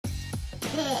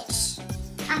fish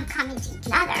come coming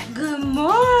together. Good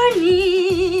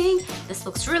morning. This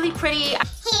looks really pretty.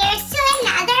 Here's to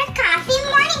another coffee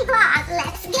morning vlog.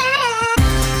 Let's get it.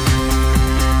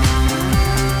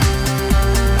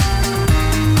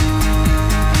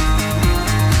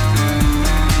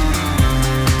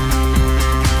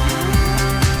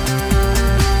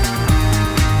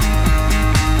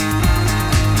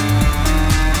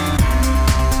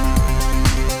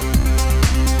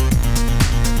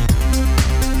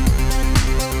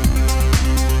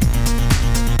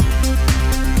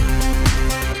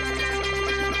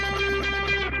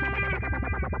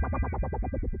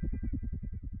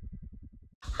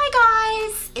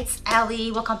 It's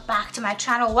Ellie. Welcome back to my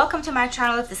channel. Welcome to my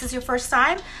channel if this is your first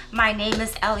time. My name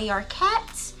is Ellie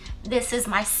Arket. This is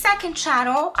my second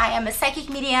channel. I am a psychic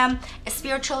medium, a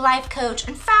spiritual life coach,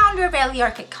 and founder of Ellie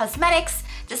Arket Cosmetics.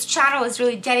 This channel is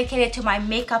really dedicated to my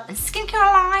makeup and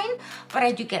skincare line, but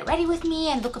I do get ready with me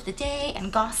and look of the day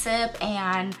and gossip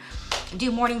and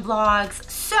do morning vlogs.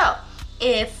 So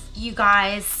if you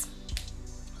guys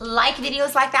like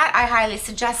videos like that, I highly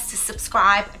suggest to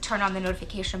subscribe, turn on the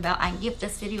notification bell, and give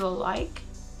this video a like.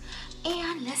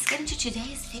 And let's get into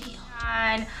today's video.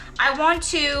 And I want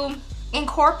to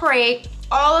incorporate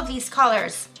all of these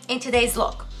colors in today's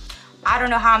look. I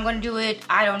don't know how I'm gonna do it.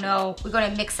 I don't know. We're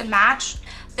gonna mix and match.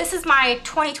 This is my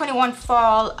 2021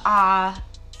 fall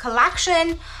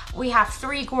collection. We have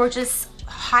 3 gorgeous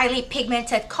highly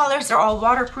pigmented colors. They're all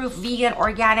waterproof, vegan,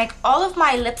 organic. All of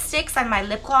my lipsticks and my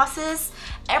lip glosses,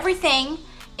 everything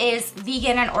is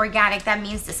vegan and organic. That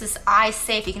means this is eye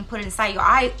safe. You can put it inside your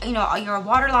eye, you know, your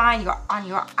waterline,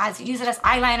 use it as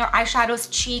eyeliner, eyeshadows,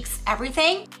 cheeks,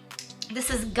 everything. This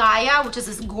is Gaia, which is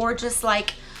this gorgeous,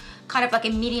 like, kind of like a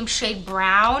medium shade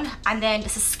brown. And then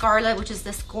this is Scarlet, which is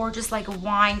this gorgeous, like,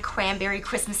 wine, cranberry,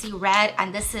 Christmassy red.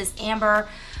 And this is Amber.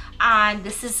 And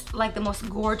this is like the most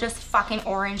gorgeous fucking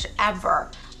orange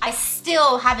ever. I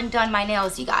still haven't done my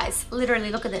nails, you guys.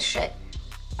 Literally, look at this shit.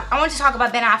 I want to talk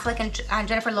about Ben Affleck and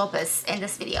Jennifer Lopez in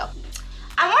this video.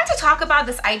 I want to talk about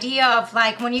this idea of,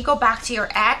 like, when you go back to your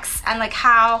ex and, like,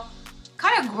 how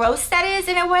kind of gross that is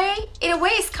in a way. In a way,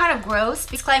 it's kind of gross.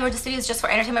 Disclaimer, this video is just for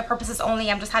entertainment purposes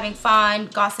only. I'm just having fun,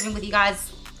 gossiping with you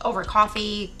guys over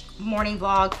coffee, morning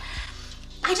vlog.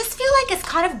 I just feel like it's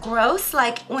kind of gross,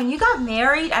 like when you got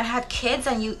married and had kids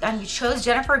and you chose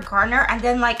Jennifer Garner, and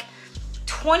then like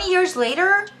 20 years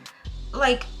later,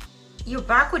 like you're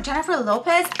back with Jennifer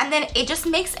Lopez, and then it just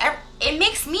makes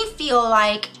me feel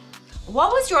like,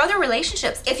 what was your other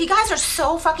relationships? If you guys are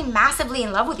so fucking massively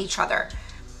in love with each other.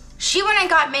 She went and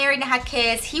got married and had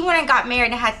kids, he went and got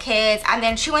married and had kids, and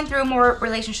then she went through more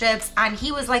relationships, and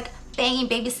he was like banging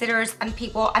babysitters and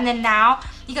people, and then now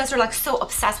you guys are like so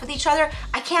obsessed with each other.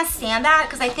 I can't stand that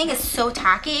because I think it's so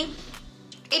tacky.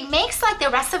 It makes like the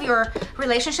rest of your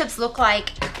relationships look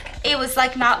like it was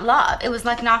like not love. It was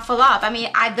like not full love. I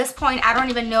mean, at this point, I don't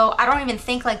even know. I don't even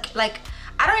think like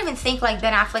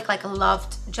Ben Affleck like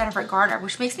loved Jennifer Garner,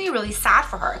 which makes me really sad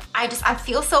for her. I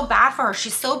feel so bad for her.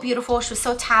 She's so beautiful. She was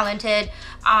so talented.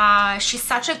 She's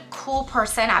such a cool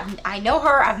person. I know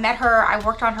her. I've met her. I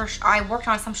worked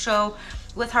on some show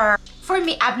with her. For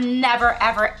me, I've never,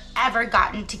 ever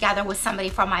gotten together with somebody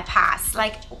from my past.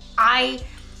 Like,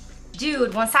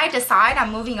 dude, once I decide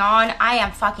I'm moving on, I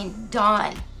am fucking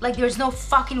done. Like, there's no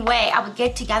fucking way I would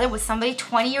get together with somebody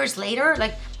 20 years later.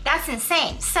 Like, that's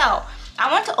insane. So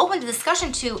I want to open the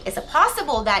discussion to, is it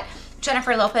possible that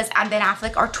Jennifer Lopez and Ben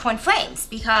Affleck are twin flames?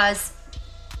 Because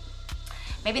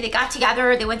maybe they got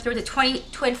together, they went through the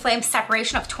twin flame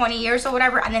separation of 20 years or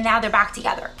whatever, and then now they're back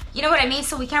together. You know what I mean?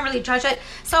 So we can't really judge it.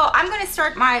 So I'm gonna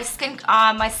start my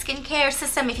skincare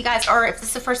system. If you guys, or if this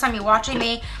is the first time you're watching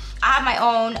me, I have my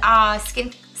own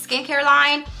skincare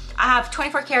line. I have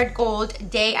 24 karat gold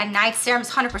day and night serums,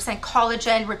 100%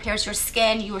 collagen, repairs your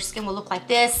skin. Your skin will look like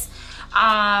this.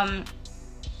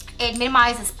 It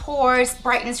minimizes pores,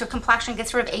 brightens your complexion,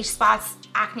 gets rid of age spots,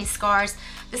 acne scars.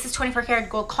 This is 24 karat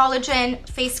gold collagen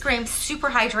face cream, super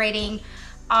hydrating.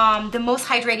 The most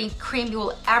hydrating cream you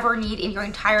will ever need in your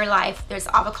entire life. There's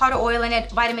avocado oil in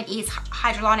it, vitamin E,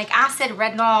 hyaluronic acid,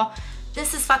 retinol.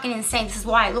 This is fucking insane. This is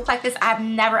why I look like this. I've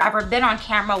never ever been on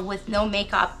camera with no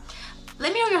makeup.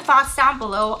 Let me know your thoughts down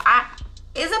below.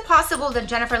 Is it possible that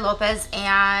Jennifer Lopez,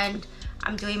 and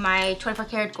I'm doing my 24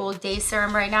 karat gold day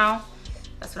serum right now.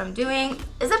 That's what I'm doing.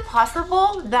 Is it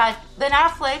possible that Ben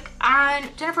Affleck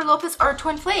and Jennifer Lopez are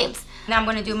twin flames? Now I'm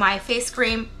gonna do my face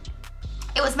cream.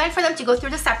 It was meant for them to go through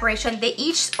the separation. They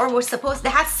each, or were supposed, they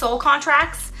had soul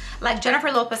contracts. Like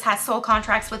Jennifer Lopez had soul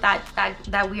contracts with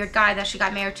that weird guy that she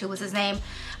got married to, was his name.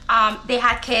 They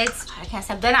had kids. I can't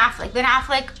say Ben Affleck. Ben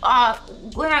Affleck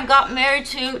went and got married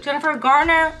to Jennifer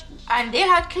Garner, and they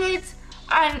had kids.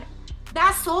 And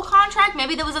that soul contract,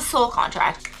 maybe there was a soul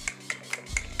contract.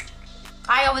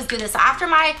 I always do this after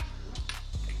my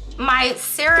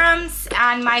serums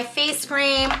and my face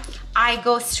cream. I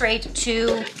go straight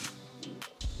to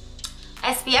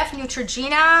SPF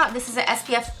Neutrogena. This is an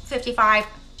SPF 55,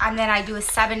 and then I do a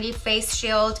 70 face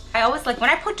shield. I always like, when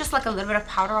I put just like a little bit of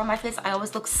powder on my face, I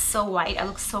always look so white. I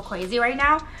look so crazy right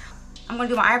now. I'm gonna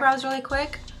do my eyebrows really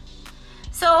quick.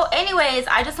 So anyways,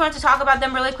 I just wanted to talk about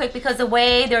them really quick because the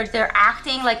way they're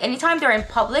acting, like anytime they're in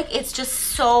public, it's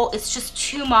just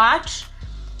too much.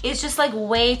 It's just like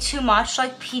way too much,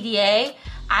 like PDA.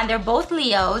 And they're both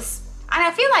Leos. And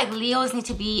I feel like Leos need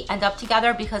to end up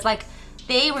together because like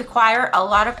they require a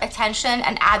lot of attention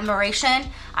and admiration.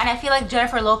 And I feel like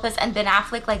Jennifer Lopez and Ben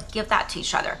Affleck like give that to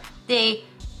each other. They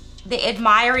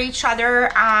admire each other,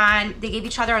 and they give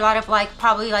each other a lot of like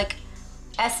probably like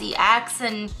sex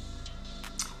and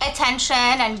attention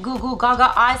and goo goo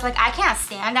gaga eyes. Like I can't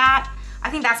stand that. I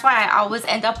think that's why I always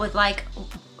end up with like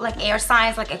air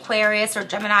signs like Aquarius or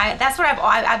Gemini. That's what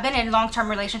I've been in long-term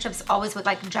relationships always with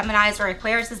like Geminis or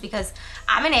Aquariuses, because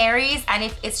I'm an Aries, and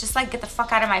if it's just like get the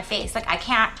fuck out of my face. Like I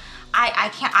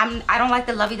don't like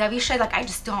the lovey-dovey shit. Like I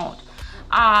just don't.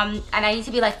 And I need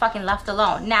to be like fucking left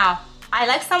alone. Now I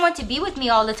like someone to be with me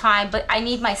all the time, but I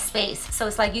need my space. So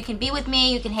it's like you can be with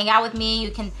me, you can hang out with me, you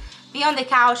can be on the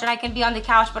couch, and I can be on the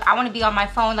couch, but I want to be on my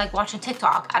phone like watching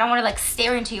TikTok. I don't want to like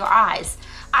stare into your eyes.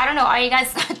 I don't know, are you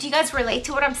guys, do you guys relate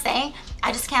to what I'm saying?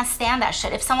 I just can't stand that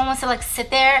shit. If someone wants to like sit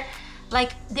there,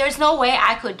 like there's no way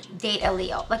I could date a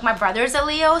Leo. Like my brother's a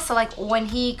Leo, so like when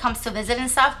he comes to visit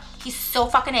and stuff, he's so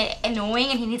fucking annoying,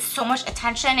 and he needs so much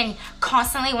attention, and he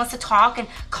constantly wants to talk and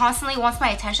constantly wants my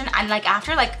attention. And like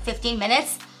after like 15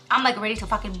 minutes, I'm like ready to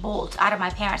fucking bolt out of my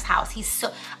parents' house.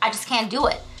 I just can't do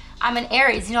it. I'm an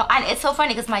Aries, you know, and it's so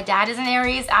funny because my dad is an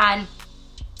Aries, and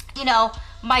you know,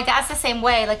 my dad's the same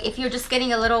way. Like if you're just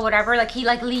getting a little whatever, like he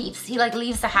leaves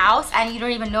the house, and you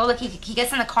don't even know, like he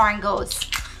gets in the car and goes.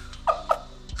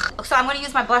 So I'm going to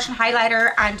use my blush and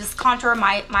highlighter and just contour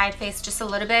my face just a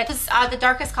little bit. This is the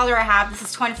darkest color I have. This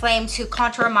is Twin Flame, to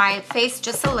contour my face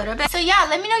just a little bit. So yeah,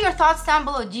 let me know your thoughts down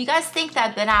below. Do you guys think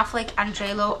that Ben Affleck and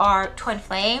JLo are twin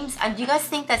flames? And do you guys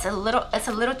think that's it's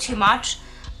a little too much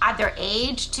at their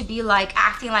age to be like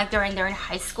acting like they're in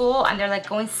high school and they're like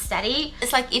going steady?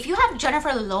 It's like if you have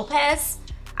Jennifer Lopez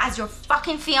as your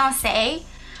fucking fiance,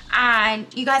 and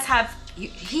you guys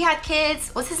he had kids,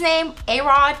 what's his name,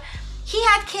 A-Rod, he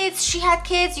had kids, she had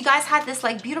kids, you guys had this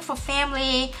like beautiful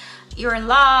family, you're in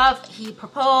love, he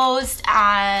proposed,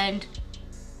 and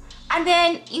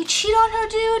then you cheat on her,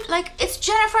 dude. Like, it's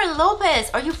Jennifer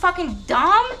Lopez. Are you fucking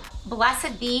dumb?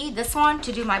 Blessed be this one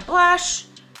to do my blush.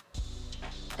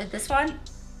 This one.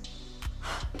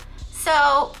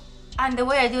 So, and the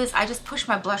way I do is I just push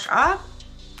my blush up.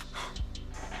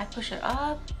 I push it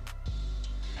up.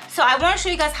 So I want to show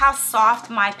you guys how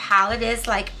soft my palette is.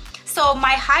 Like, so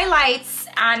my highlights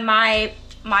and my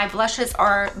blushes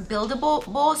are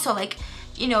buildable. So like,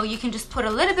 you know, you can just put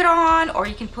a little bit on, or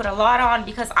you can put a lot on,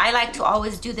 because I like to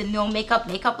always do the no makeup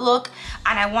look,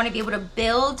 and I want to be able to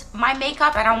build my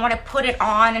makeup. I don't want to put it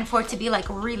on and for it to be like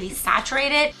really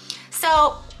saturated.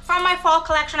 So from my fall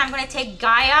collection, I'm going to take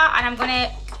Gaia, and I'm going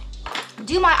to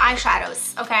do my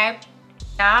eyeshadows, okay?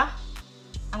 Yeah,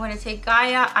 I'm going to take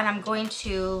Gaia, and I'm going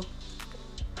to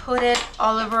put it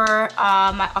all over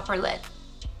my upper lid.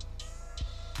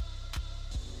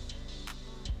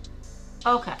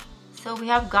 Okay, so we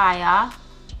have Gaia.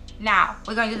 Now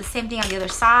we're going to do the same thing on the other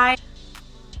side.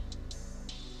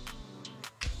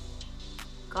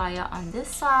 Gaia on this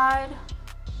side.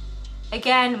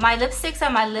 Again, my lipsticks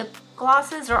and my lip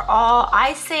glosses are all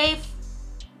eye safe.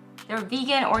 They're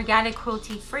vegan, organic,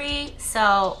 cruelty free.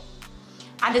 So,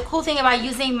 and the cool thing about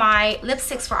using my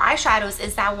lipsticks for eyeshadows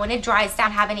is that when it dries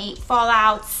down, have any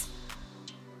fallouts.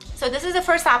 So this is the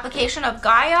first application of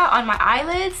Gaia on my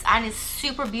eyelids, and it's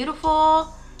super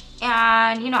beautiful.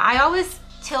 And you know, I always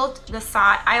tilt the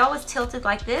side. I always tilt it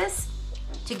like this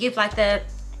to give like the,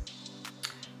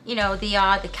 you know, the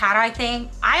cat eye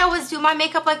thing. I always do my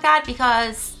makeup like that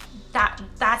because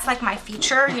that's like my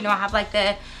feature. You know, I have like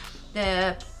the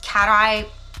cat eye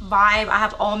vibe. I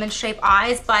have almond shaped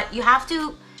eyes, but you have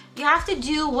to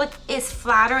do what is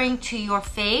flattering to your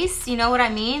face. You know what I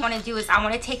mean? What I want to do is I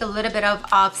want to take a little bit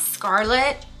of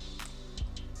Scarlet,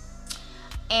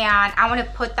 and I want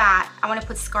to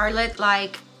put Scarlet,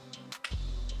 like,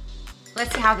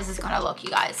 let's see how this is going to look, you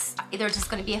guys. Either it's just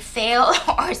going to be a fail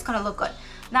or it's going to look good.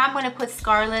 Now I'm going to put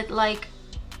Scarlet like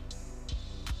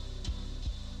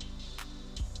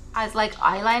as like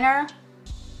eyeliner.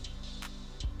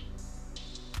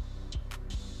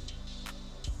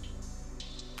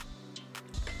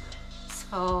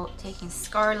 So taking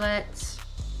Scarlet,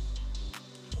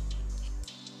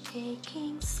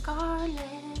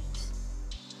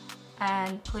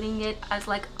 and putting it as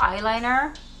like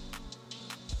eyeliner.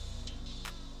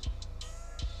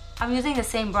 I'm using the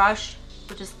same brush,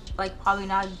 which is like probably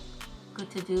not good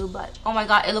to do, but oh my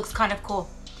god, it looks kind of cool.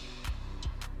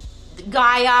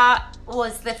 Gaia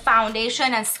was the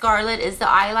foundation and Scarlet is the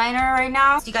eyeliner right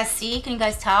now. Do you guys see? Can you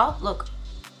guys tell? Look,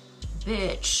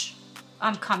 bitch,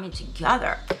 I'm coming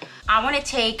together. I want to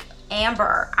take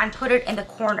Amber and put it in the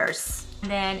corners. And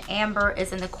then Amber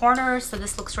is in the corners, so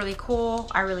this looks really cool.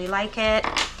 I really like it.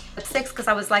 Lipsticks, because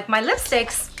I was like, my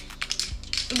lipsticks,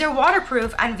 they're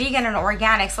waterproof and vegan and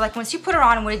organic. So like once you put it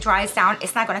on and when it dries down,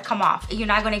 it's not going to come off. You're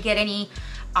not going to get any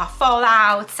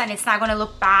fallouts, and it's not going to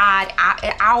look bad.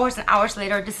 Hours and hours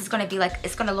later, this is going to be like,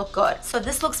 it's going to look good. So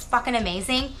this looks fucking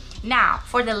amazing. Now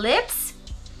for the lips,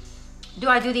 do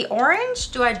I do the orange?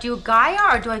 Do I do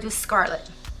Gaia or do I do Scarlet?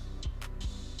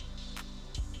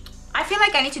 I feel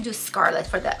like I need to do Scarlet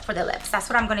for the lips. That's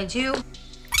what I'm gonna do.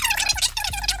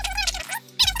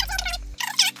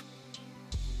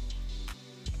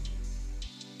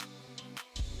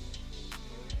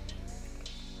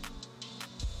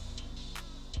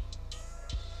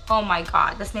 Oh my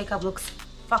god, this makeup looks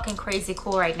fucking crazy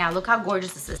cool right now. Look how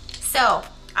gorgeous this is. So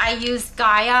I used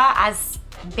Gaia as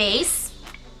base.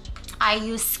 I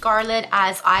used Scarlet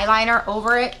as eyeliner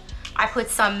over it. I put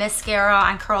some mascara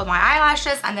and curled my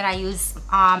eyelashes, and then I used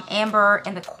Amber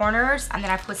in the corners, and then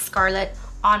I put Scarlet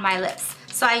on my lips.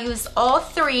 So I used all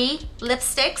 3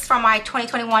 lipsticks from my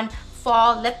 2021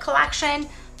 fall lip collection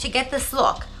to get this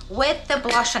look with the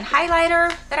blush and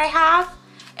highlighter that I have.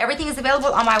 Everything is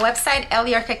available on my website,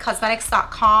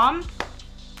 elliearketcosmetics.com.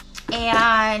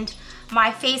 And my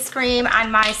face cream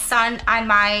and my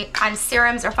and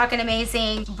serums are fucking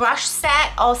amazing. Brush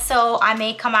set, also I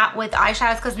may come out with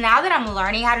eyeshadows, because now that I'm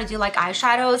learning how to do like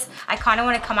eyeshadows, I kind of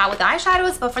want to come out with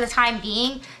eyeshadows, but for the time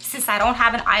being, since I don't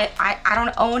have I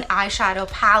don't own eyeshadow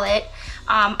palette,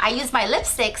 I use my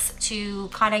lipsticks to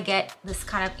kind of get this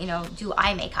kind of, you know, do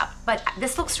eye makeup. But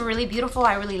this looks really beautiful.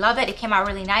 I really love it. It came out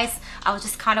really nice. I was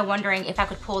just kind of wondering if I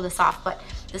could pull this off, but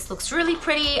this looks really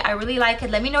pretty. I really like it.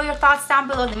 Let me know your thoughts down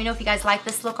below. Let me know if you guys like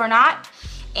this look or not.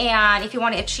 And if you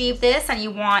want to achieve this and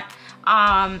you want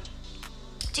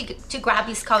to grab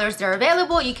these colors, they're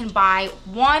available. You can buy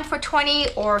 1 for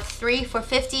 $20 or 3 for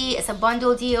 $50. It's a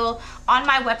bundle deal on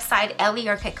my website,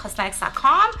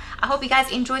 elliearketcosmetics.com. I hope you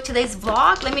guys enjoyed today's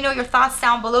vlog. Let me know your thoughts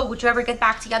down below. Would you ever get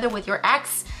back together with your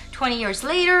ex 20 years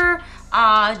later?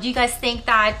 Do you guys think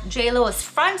that J-Lo is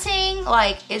fronting?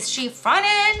 Like, is she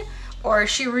fronting? Or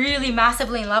is she really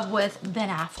massively in love with Ben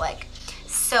Affleck?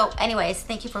 So anyways,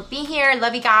 thank you for being here.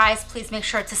 Love you guys. Please make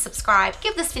sure to subscribe.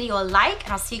 Give this video a like,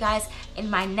 and I'll see you guys in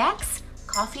my next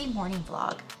coffee morning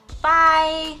vlog.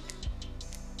 Bye.